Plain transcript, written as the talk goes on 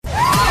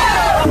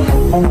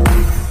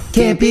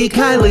Can't be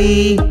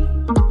Kylie.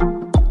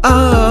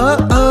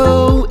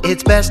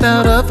 It's best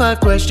out of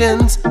 5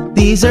 questions.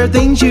 These are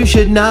things you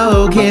should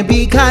know. Can't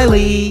be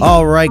Kylie.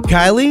 All right,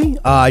 Kylie,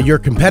 your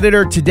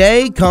competitor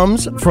today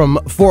comes from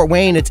Fort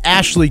Wayne. It's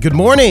Ashley. Good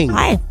morning.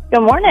 Hi.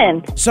 Good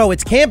morning. So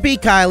it's Can't Be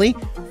Kylie.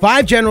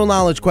 5 general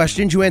knowledge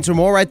questions. You answer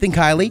more right than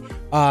Kylie.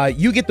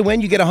 You get the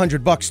win. You get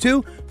 $100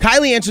 too.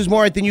 Kylie answers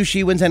more right than you.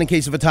 She wins. And in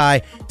case of a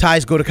tie,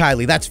 ties go to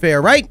Kylie. That's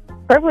fair, right?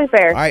 Perfectly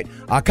fair. All right.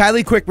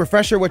 Kylie, quick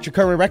refresher. What's your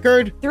current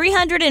record?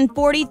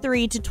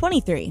 343 to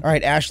 23. All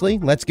right, Ashley,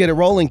 let's get it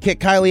rolling. Kick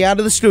Kylie out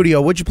of the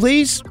studio, would you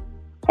please?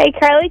 Hey,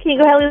 Kylie, can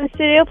you go ahead to the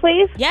studio,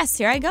 please? Yes,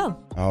 here I go.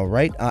 All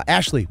right.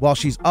 Ashley, while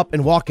she's up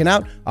and walking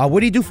out, what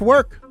do you do for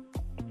work?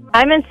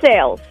 I'm in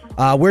sales.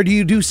 Where do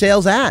you do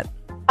sales at?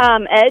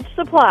 Edge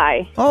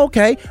Supply. Oh,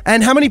 okay.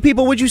 And how many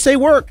people would you say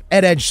work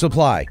at Edge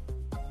Supply?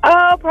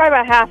 Oh, probably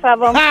about half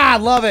of them. Ha!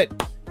 Love it.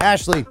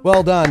 Ashley,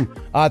 well done.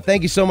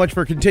 Thank you so much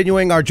for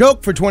continuing our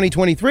joke for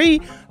 2023.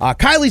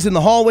 Kylie's in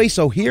the hallway,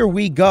 so here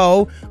we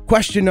go.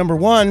 Question number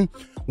 1.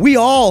 We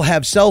all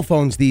have cell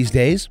phones these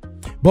days,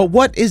 but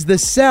what is the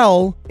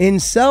cell in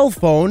cell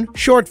phone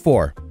short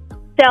for?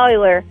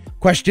 Cellular.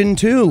 Question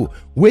 2.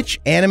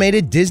 Which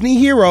animated Disney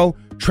hero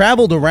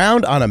traveled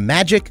around on a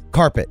magic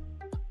carpet?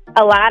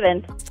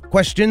 Aladdin.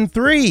 Question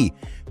 3.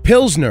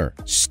 Pilsner,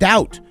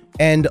 stout,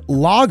 and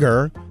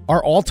lager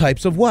are all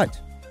types of what?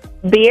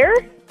 Beer.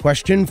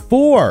 Question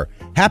 4.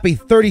 Happy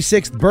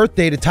 36th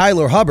birthday to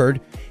Tyler Hubbard.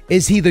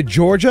 Is he the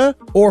Georgia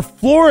or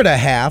Florida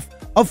half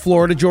of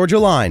Florida Georgia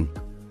Line?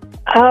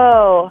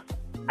 Oh,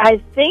 I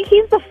think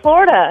he's the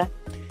Florida.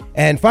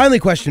 And finally,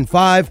 question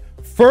 5.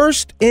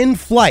 First in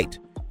flight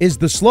is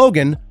the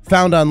slogan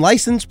found on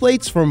license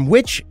plates from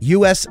which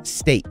U.S.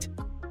 state?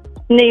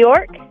 New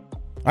York.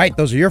 All right,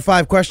 those are your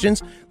 5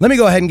 questions. Let me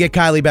go ahead and get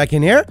Kylie back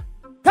in here.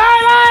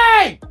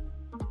 Kylie! All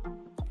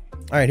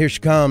right, here she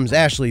comes.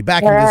 Ashley,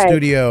 back into the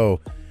studio.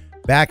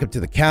 Back up to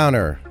the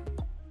counter.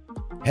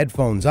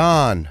 Headphones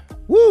on.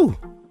 Woo!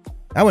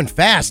 That went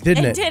fast,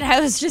 didn't it? It did. I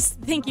was just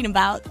thinking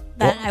about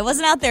that. I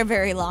wasn't out there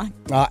very long.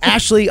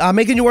 Ashley,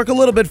 making you work a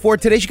little bit for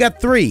it today. She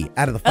got 3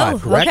 out of the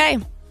 5, correct? Okay.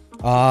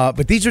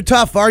 But these are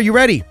tough. Are you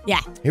ready?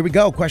 Yeah. Here we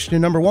go. Question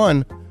number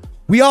 1.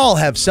 We all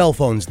have cell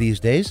phones these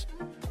days,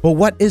 but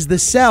what is the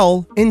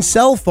cell in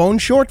cell phone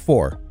short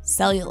for?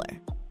 Cellular.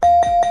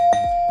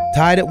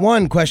 Tied at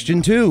 1.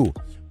 Question 2.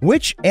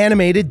 Which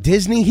animated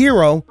Disney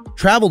hero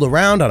traveled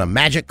around on a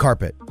magic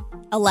carpet?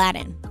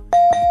 Aladdin.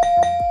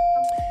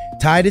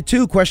 Tied at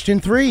 2. Question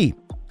 3.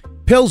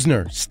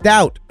 Pilsner,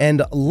 stout,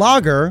 and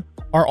lager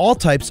are all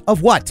types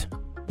of what?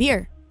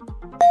 Beer.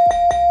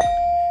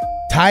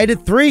 Tied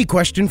at 3.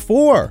 Question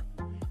 4.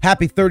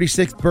 Happy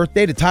 36th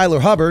birthday to Tyler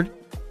Hubbard.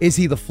 Is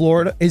he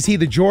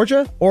the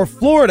Georgia or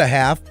Florida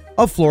half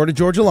of Florida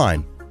Georgia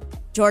Line?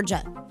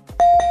 Georgia.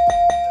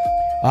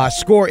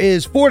 Score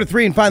is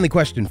 4-3. And finally,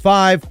 question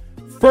 5.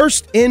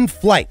 First in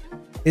flight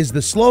is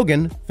the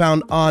slogan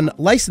found on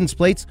license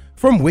plates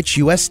from which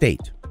U.S.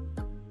 state?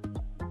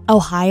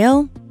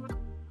 Ohio.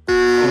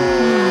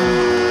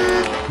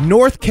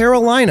 North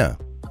Carolina.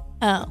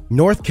 Oh.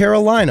 North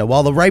Carolina.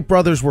 While the Wright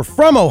brothers were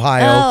from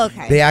Ohio,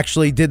 they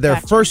actually did their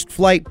first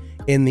flight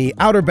in the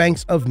Outer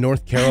Banks of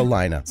North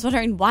Carolina. I was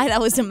wondering why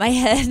that was in my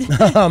head.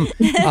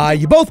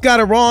 You both got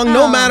it wrong.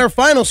 No matter.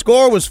 Final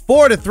score was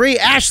 4-3.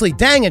 Ashley,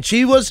 dang it,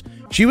 she was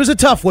a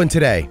tough one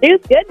today. He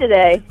was good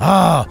today.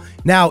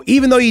 Now,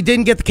 even though you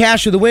didn't get the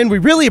cash or the win, we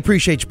really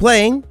appreciate you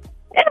playing.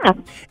 Yeah.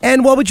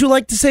 And what would you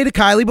like to say to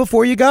Kylie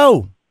before you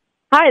go?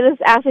 Hi, this is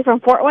Ashley from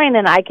Fort Wayne,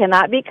 and I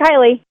cannot beat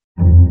Kylie.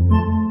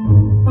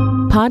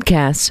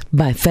 Podcasts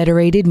by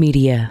Federated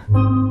Media.